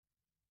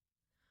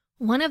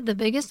One of the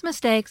biggest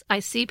mistakes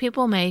I see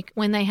people make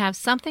when they have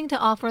something to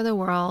offer the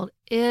world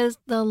is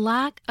the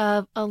lack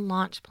of a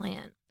launch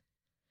plan.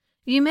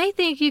 You may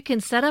think you can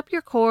set up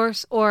your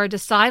course or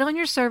decide on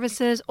your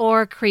services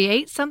or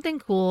create something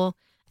cool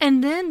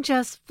and then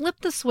just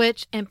flip the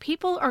switch and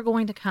people are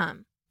going to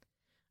come.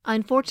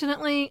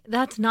 Unfortunately,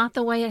 that's not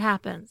the way it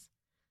happens.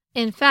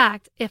 In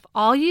fact, if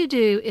all you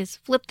do is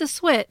flip the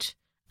switch,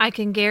 I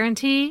can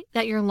guarantee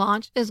that your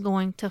launch is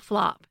going to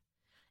flop.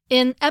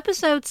 In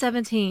episode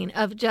 17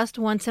 of Just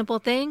One Simple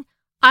Thing,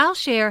 I'll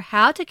share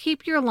how to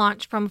keep your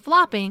launch from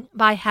flopping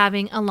by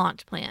having a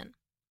launch plan.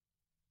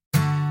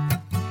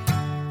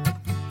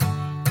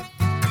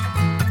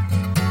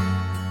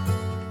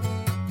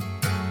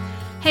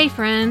 Hey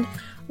friend,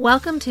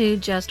 welcome to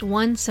Just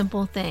One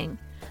Simple Thing,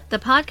 the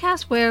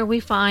podcast where we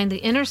find the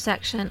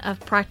intersection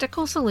of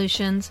practical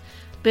solutions,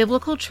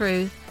 biblical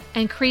truth,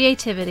 and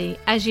creativity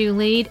as you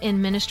lead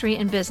in ministry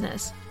and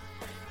business.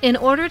 In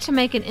order to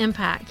make an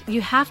impact, you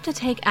have to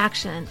take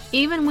action,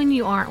 even when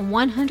you aren't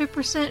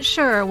 100%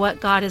 sure what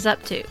God is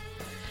up to.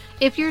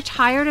 If you're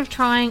tired of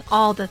trying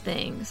all the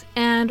things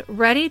and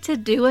ready to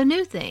do a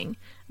new thing,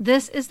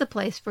 this is the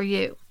place for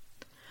you.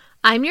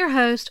 I'm your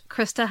host,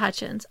 Krista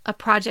Hutchins, a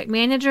project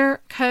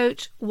manager,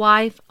 coach,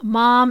 wife,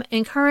 mom,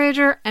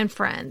 encourager, and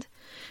friend.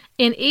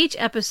 In each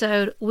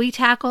episode, we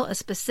tackle a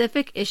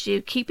specific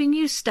issue keeping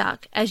you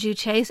stuck as you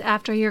chase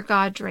after your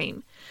God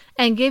dream,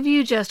 and give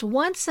you just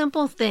one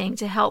simple thing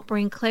to help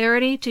bring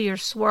clarity to your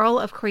swirl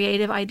of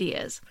creative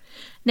ideas.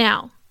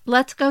 Now,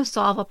 let's go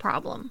solve a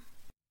problem.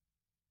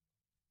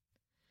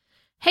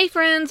 Hey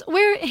friends,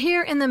 we're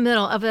here in the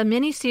middle of a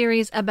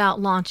mini-series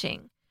about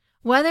launching.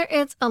 Whether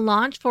it's a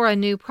launch for a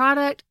new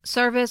product,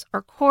 service,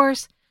 or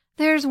course,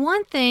 there's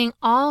one thing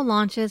all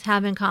launches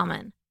have in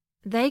common.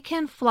 They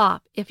can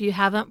flop if you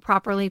haven't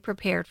properly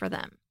prepared for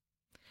them.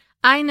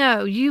 I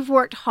know you've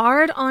worked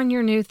hard on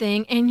your new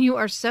thing and you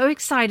are so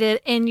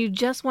excited and you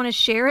just want to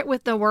share it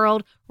with the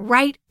world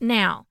right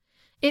now.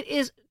 It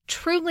is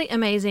truly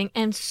amazing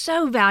and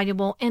so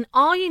valuable, and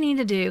all you need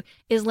to do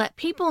is let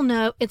people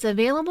know it's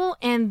available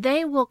and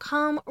they will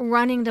come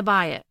running to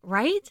buy it,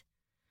 right?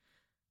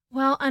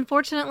 Well,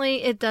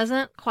 unfortunately, it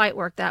doesn't quite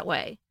work that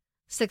way.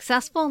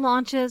 Successful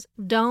launches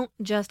don't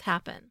just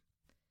happen.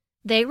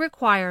 They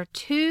require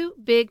two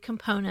big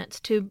components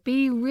to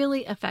be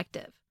really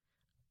effective: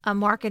 a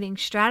marketing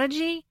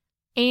strategy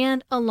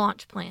and a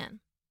launch plan.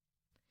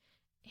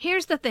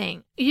 Here's the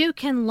thing. You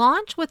can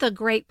launch with a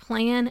great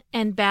plan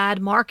and bad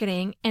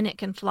marketing and it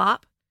can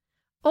flop.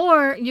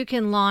 Or you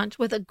can launch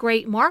with a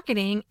great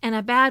marketing and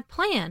a bad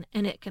plan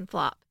and it can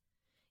flop.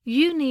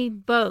 You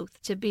need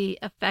both to be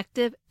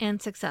effective and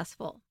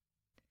successful.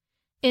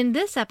 In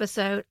this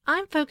episode,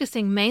 I'm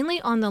focusing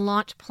mainly on the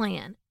launch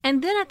plan,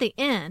 and then at the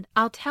end,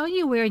 I'll tell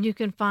you where you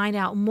can find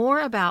out more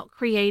about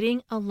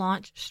creating a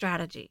launch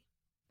strategy.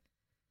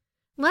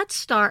 Let's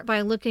start by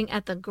looking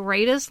at the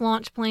greatest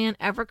launch plan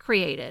ever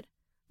created,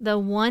 the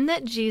one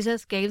that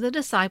Jesus gave the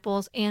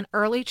disciples and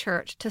early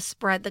church to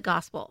spread the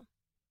gospel.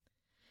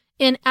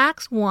 In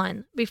Acts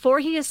 1, before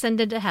he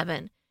ascended to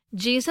heaven,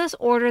 Jesus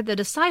ordered the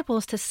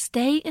disciples to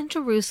stay in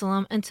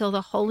Jerusalem until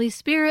the Holy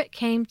Spirit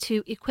came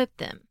to equip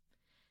them.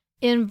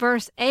 In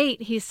verse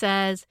 8, he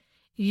says,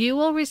 "You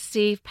will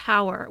receive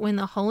power when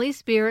the Holy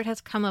Spirit has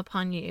come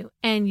upon you,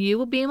 and you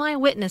will be my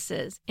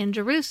witnesses in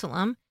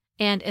Jerusalem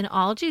and in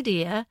all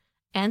Judea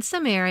and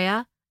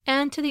Samaria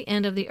and to the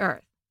end of the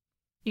earth."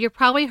 You've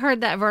probably heard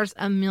that verse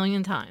a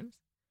million times.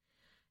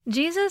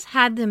 Jesus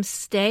had them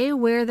stay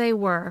where they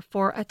were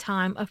for a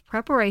time of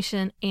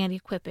preparation and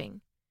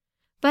equipping.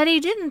 But he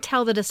didn't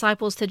tell the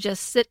disciples to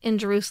just sit in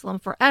Jerusalem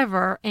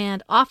forever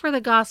and offer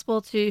the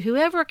gospel to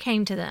whoever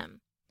came to them.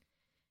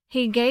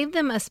 He gave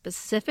them a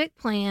specific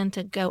plan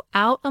to go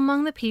out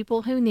among the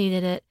people who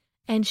needed it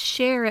and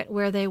share it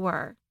where they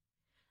were.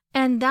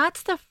 And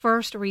that's the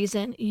first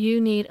reason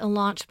you need a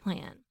launch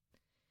plan.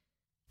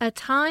 A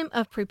time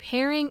of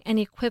preparing and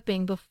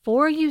equipping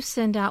before you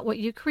send out what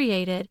you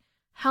created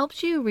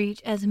helps you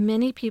reach as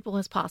many people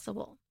as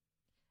possible.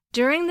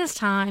 During this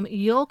time,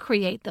 you'll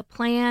create the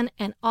plan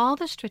and all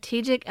the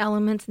strategic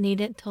elements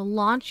needed to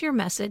launch your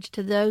message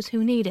to those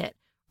who need it,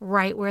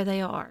 right where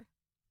they are.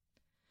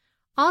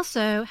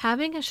 Also,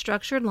 having a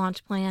structured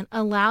launch plan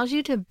allows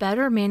you to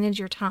better manage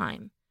your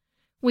time.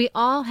 We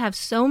all have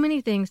so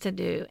many things to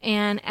do,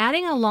 and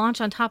adding a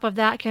launch on top of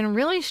that can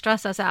really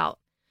stress us out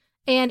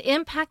and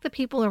impact the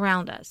people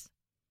around us.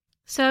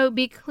 So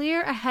be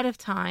clear ahead of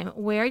time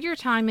where your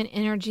time and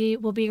energy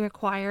will be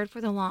required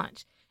for the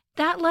launch.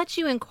 That lets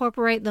you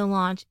incorporate the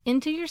launch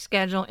into your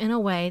schedule in a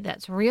way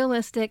that's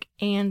realistic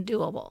and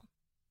doable.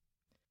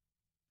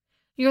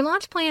 Your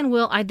launch plan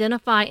will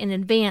identify in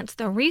advance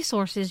the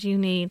resources you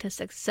need to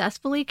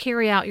successfully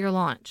carry out your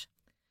launch.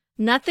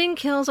 Nothing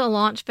kills a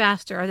launch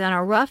faster than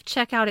a rough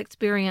checkout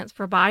experience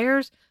for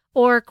buyers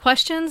or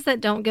questions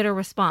that don't get a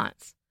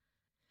response.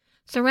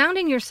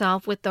 Surrounding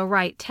yourself with the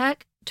right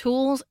tech,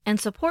 tools, and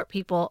support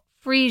people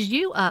frees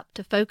you up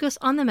to focus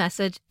on the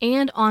message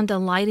and on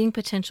delighting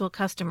potential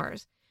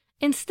customers,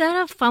 instead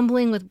of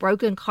fumbling with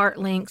broken cart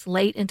links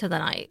late into the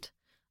night.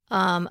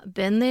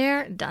 Been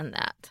there, done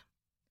that.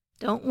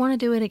 Don't want to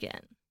do it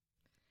again.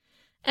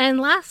 And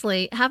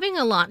lastly, having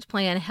a launch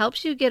plan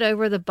helps you get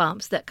over the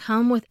bumps that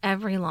come with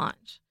every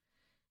launch.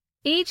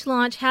 Each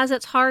launch has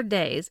its hard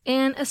days,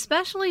 and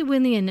especially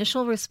when the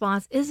initial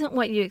response isn't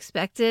what you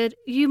expected,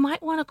 you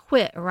might want to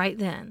quit right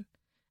then.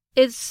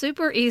 It's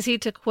super easy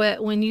to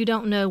quit when you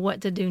don't know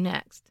what to do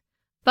next.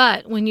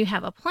 But when you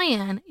have a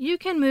plan, you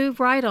can move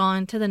right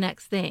on to the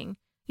next thing.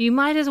 You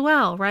might as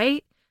well,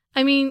 right?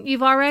 I mean,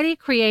 you've already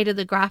created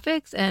the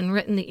graphics and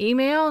written the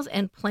emails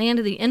and planned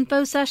the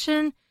info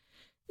session.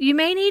 You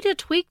may need to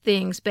tweak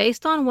things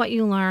based on what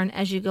you learn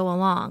as you go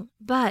along,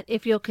 but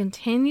if you'll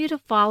continue to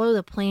follow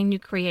the plan you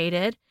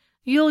created,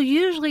 you'll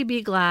usually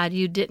be glad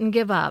you didn't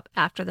give up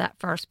after that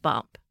first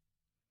bump.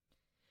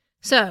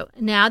 So,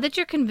 now that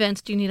you're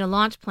convinced you need a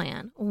launch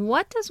plan,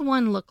 what does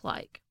one look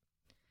like?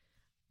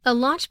 A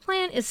launch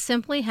plan is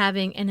simply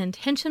having an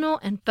intentional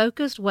and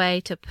focused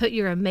way to put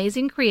your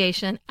amazing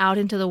creation out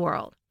into the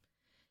world.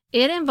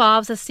 It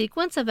involves a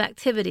sequence of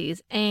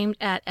activities aimed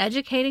at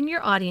educating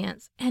your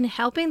audience and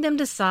helping them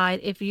decide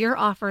if your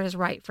offer is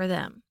right for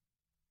them.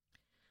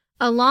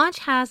 A launch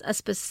has a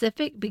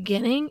specific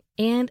beginning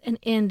and an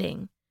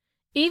ending.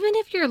 Even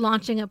if you're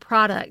launching a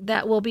product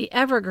that will be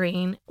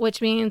evergreen,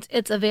 which means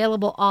it's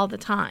available all the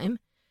time,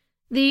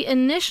 the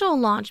initial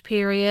launch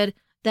period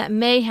that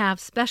may have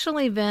special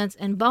events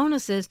and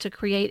bonuses to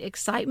create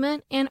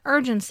excitement and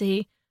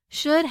urgency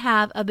should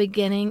have a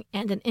beginning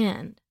and an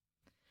end.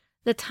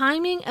 The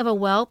timing of a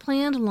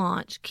well-planned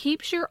launch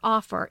keeps your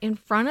offer in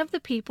front of the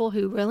people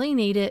who really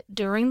need it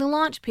during the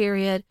launch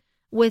period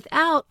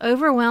without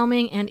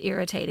overwhelming and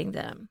irritating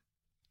them.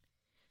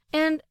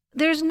 And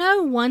there's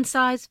no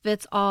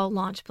one-size-fits-all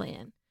launch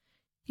plan.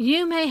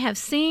 You may have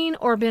seen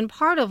or been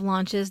part of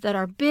launches that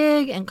are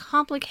big and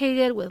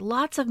complicated with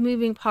lots of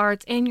moving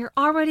parts, and you're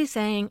already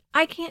saying,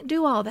 I can't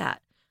do all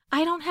that.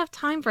 I don't have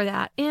time for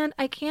that, and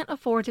I can't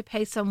afford to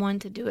pay someone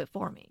to do it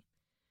for me.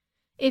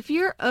 If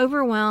you're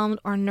overwhelmed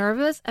or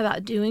nervous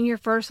about doing your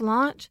first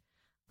launch,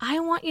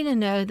 I want you to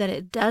know that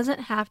it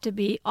doesn't have to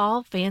be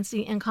all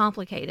fancy and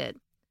complicated.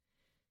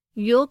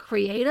 You'll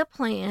create a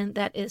plan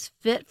that is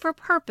fit for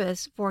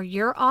purpose for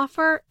your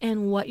offer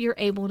and what you're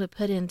able to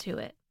put into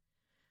it.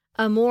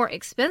 A more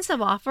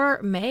expensive offer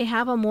may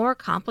have a more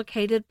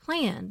complicated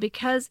plan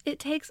because it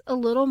takes a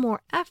little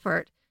more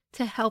effort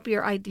to help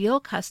your ideal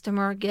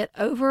customer get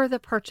over the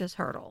purchase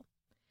hurdle.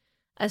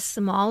 A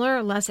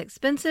smaller, less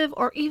expensive,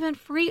 or even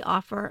free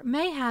offer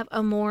may have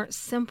a more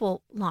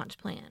simple launch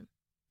plan.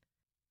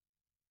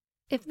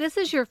 If this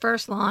is your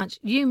first launch,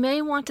 you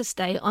may want to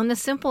stay on the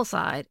simple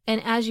side,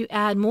 and as you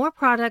add more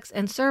products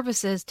and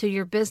services to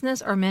your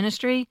business or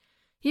ministry,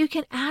 you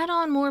can add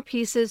on more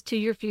pieces to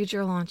your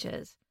future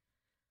launches.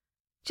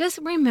 Just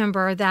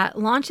remember that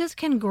launches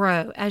can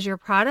grow as your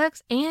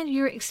products and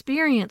your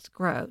experience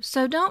grow,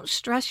 so don't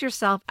stress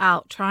yourself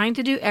out trying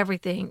to do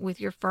everything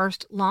with your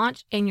first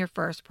launch and your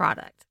first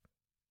product.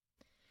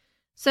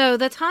 So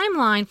the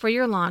timeline for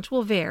your launch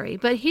will vary,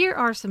 but here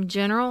are some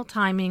general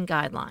timing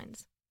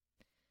guidelines.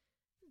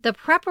 The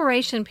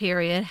preparation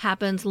period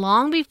happens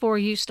long before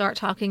you start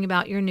talking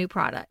about your new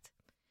product.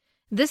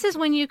 This is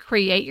when you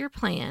create your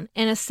plan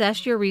and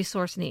assess your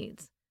resource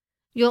needs.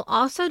 You'll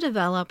also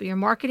develop your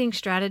marketing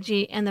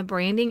strategy and the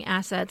branding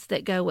assets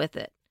that go with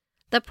it.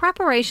 The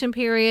preparation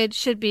period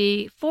should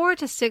be 4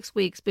 to 6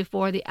 weeks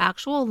before the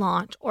actual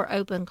launch or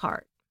open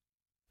cart.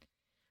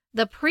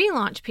 The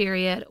pre-launch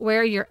period,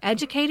 where you're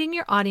educating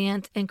your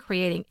audience and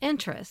creating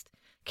interest,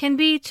 can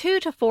be 2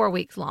 to 4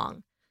 weeks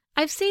long.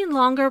 I've seen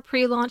longer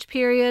pre-launch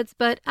periods,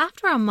 but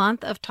after a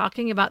month of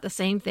talking about the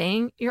same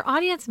thing, your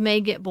audience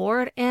may get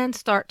bored and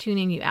start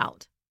tuning you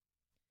out.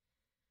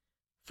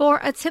 For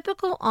a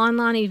typical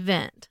online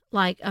event,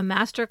 like a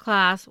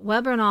masterclass,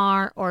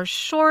 webinar, or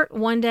short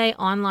one-day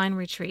online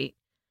retreat,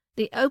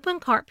 the open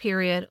cart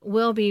period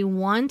will be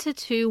 1 to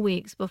 2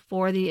 weeks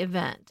before the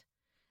event.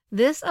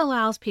 This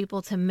allows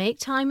people to make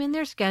time in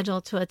their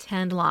schedule to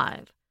attend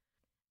live.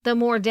 The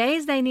more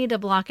days they need to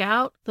block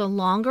out, the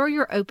longer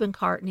your open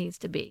cart needs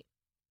to be.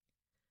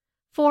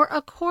 For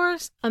a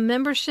course, a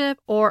membership,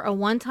 or a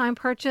one-time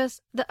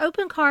purchase, the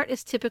open cart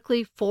is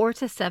typically 4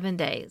 to 7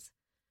 days.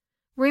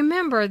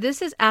 Remember,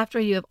 this is after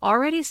you have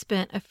already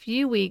spent a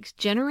few weeks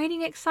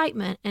generating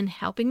excitement and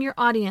helping your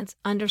audience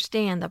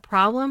understand the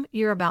problem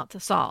you're about to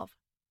solve.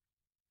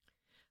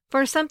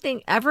 For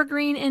something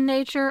evergreen in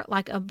nature,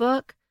 like a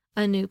book,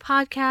 a new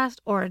podcast,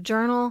 or a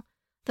journal,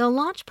 the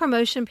launch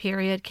promotion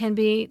period can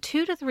be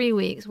 2 to 3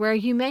 weeks, where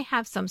you may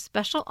have some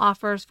special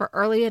offers for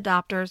early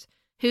adopters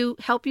who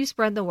help you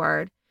spread the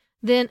word,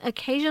 then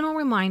occasional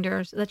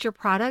reminders that your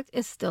product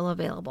is still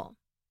available.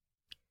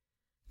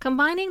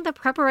 Combining the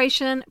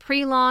preparation,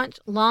 pre-launch,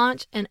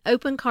 launch, and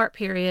open cart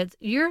periods,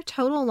 your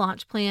total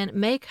launch plan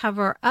may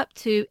cover up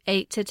to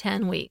 8 to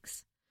 10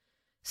 weeks.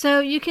 So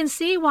you can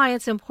see why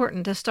it's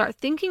important to start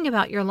thinking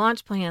about your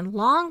launch plan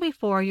long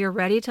before you're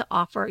ready to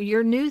offer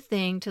your new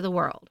thing to the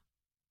world.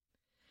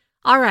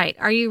 All right,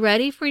 are you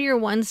ready for your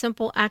one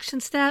simple action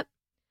step?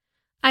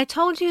 I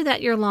told you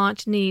that your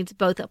launch needs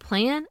both a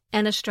plan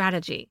and a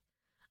strategy.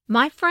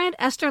 My friend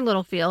Esther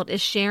Littlefield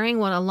is sharing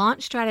what a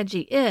launch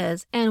strategy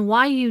is and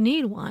why you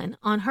need one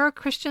on her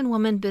Christian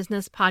Woman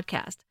Business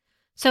podcast.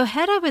 So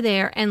head over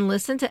there and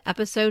listen to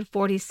episode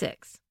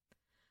 46.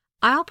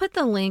 I'll put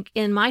the link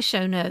in my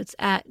show notes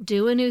at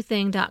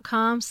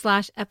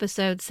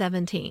doanewthing.com/episode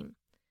 17.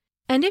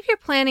 And if you're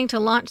planning to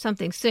launch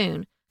something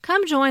soon,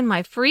 come join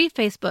my free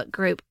Facebook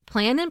group,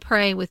 Plan and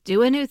Pray with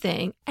Do a New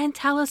Thing, and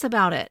tell us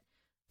about it.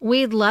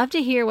 We'd love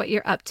to hear what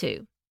you're up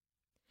to.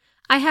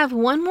 I have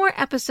one more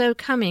episode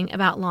coming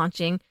about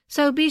launching,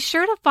 so be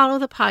sure to follow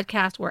the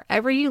podcast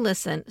wherever you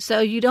listen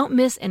so you don't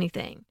miss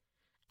anything.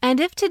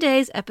 And if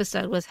today's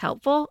episode was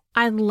helpful,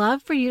 I'd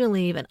love for you to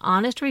leave an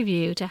honest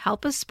review to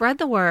help us spread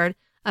the word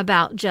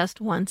about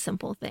just one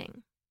simple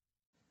thing.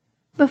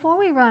 Before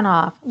we run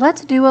off,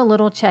 let's do a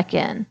little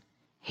check-in.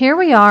 Here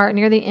we are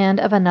near the end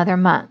of another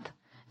month.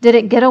 Did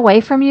it get away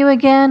from you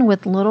again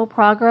with little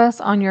progress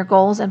on your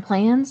goals and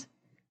plans?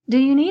 Do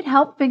you need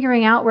help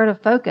figuring out where to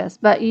focus,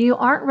 but you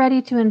aren't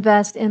ready to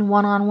invest in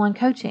one-on-one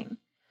coaching?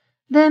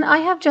 Then I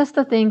have just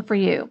the thing for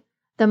you,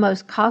 the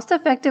most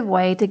cost-effective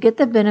way to get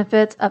the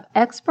benefits of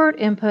expert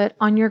input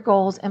on your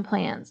goals and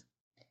plans.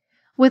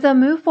 With a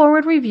Move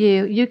Forward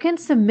review, you can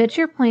submit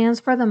your plans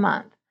for the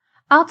month.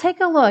 I'll take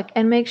a look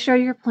and make sure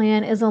your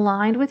plan is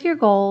aligned with your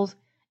goals,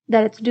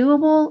 that it's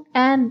doable,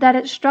 and that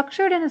it's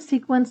structured in a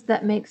sequence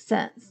that makes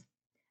sense.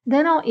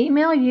 Then I'll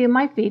email you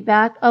my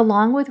feedback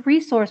along with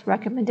resource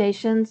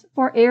recommendations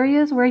for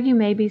areas where you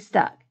may be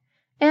stuck,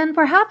 and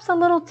perhaps a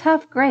little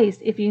tough grace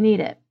if you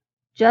need it,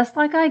 just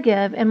like I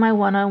give in my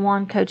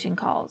one-on-one coaching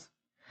calls.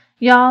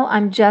 Y'all,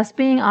 I'm just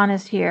being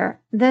honest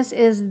here. This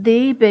is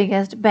the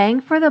biggest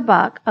bang for the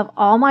buck of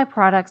all my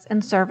products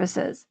and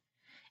services.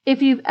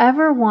 If you've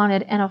ever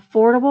wanted an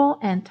affordable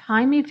and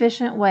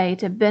time-efficient way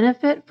to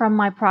benefit from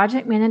my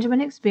project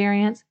management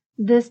experience,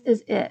 this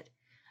is it.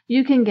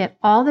 You can get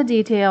all the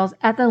details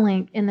at the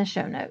link in the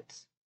show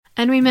notes.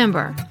 And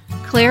remember,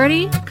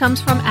 clarity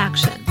comes from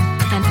action,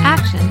 and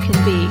action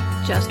can be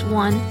just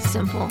one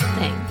simple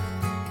thing.